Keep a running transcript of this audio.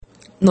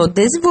no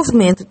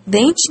desenvolvimento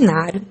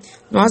dentinário,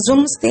 nós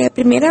vamos ter a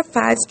primeira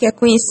fase, que é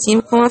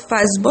conhecida como a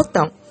fase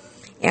botão.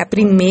 É a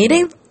primeira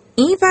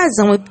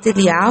invasão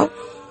epitelial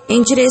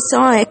em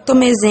direção ao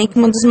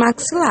ectomesênquima dos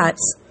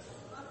maxilares.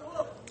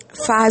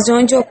 Fase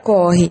onde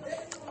ocorre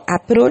a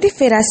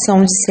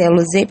proliferação de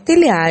células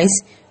epiteliais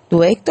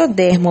do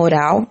ectodermo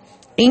oral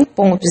em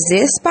pontos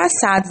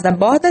espaçados da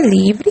borda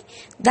livre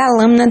da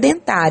lâmina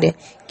dentária,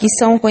 que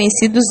são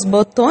conhecidos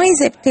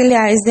botões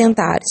epiteliais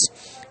dentários.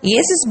 E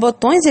esses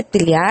botões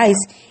epiteliais,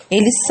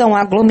 eles são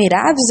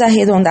aglomerados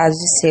arredondados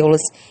de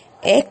células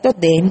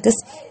ectodérmicas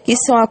que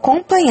são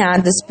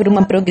acompanhadas por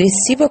uma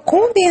progressiva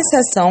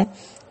condensação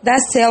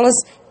das células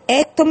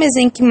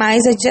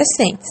ectomesenquimais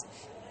adjacentes.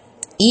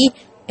 E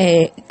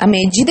à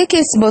medida que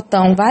esse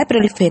botão vai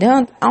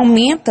proliferando,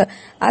 aumenta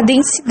a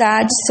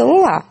densidade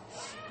celular.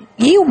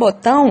 E o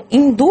botão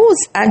induz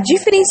a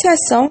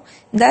diferenciação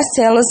das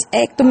células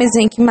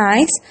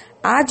ectomesenquimais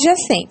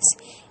adjacentes.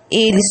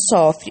 Ele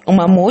sofre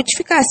uma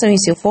modificação em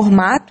seu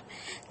formato,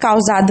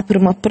 causada por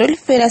uma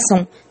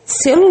proliferação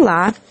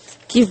celular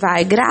que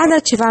vai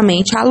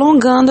gradativamente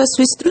alongando a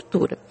sua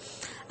estrutura.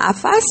 A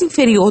face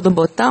inferior do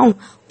botão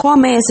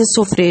começa a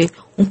sofrer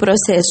um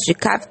processo de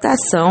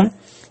cavitação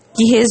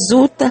que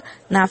resulta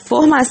na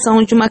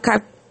formação de uma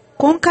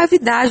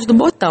concavidade do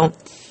botão,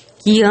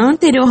 que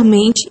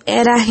anteriormente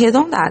era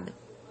arredondada.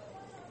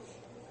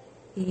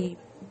 E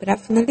para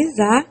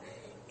finalizar,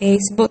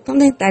 esse botão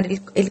dentário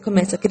ele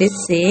começa a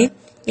crescer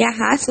e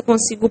arrasta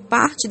consigo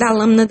parte da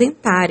lâmina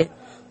dentária.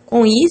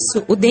 Com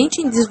isso, o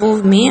dente em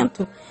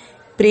desenvolvimento,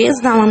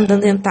 preso na lâmina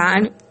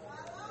dentária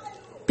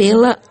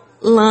pela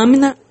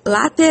lâmina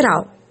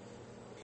lateral.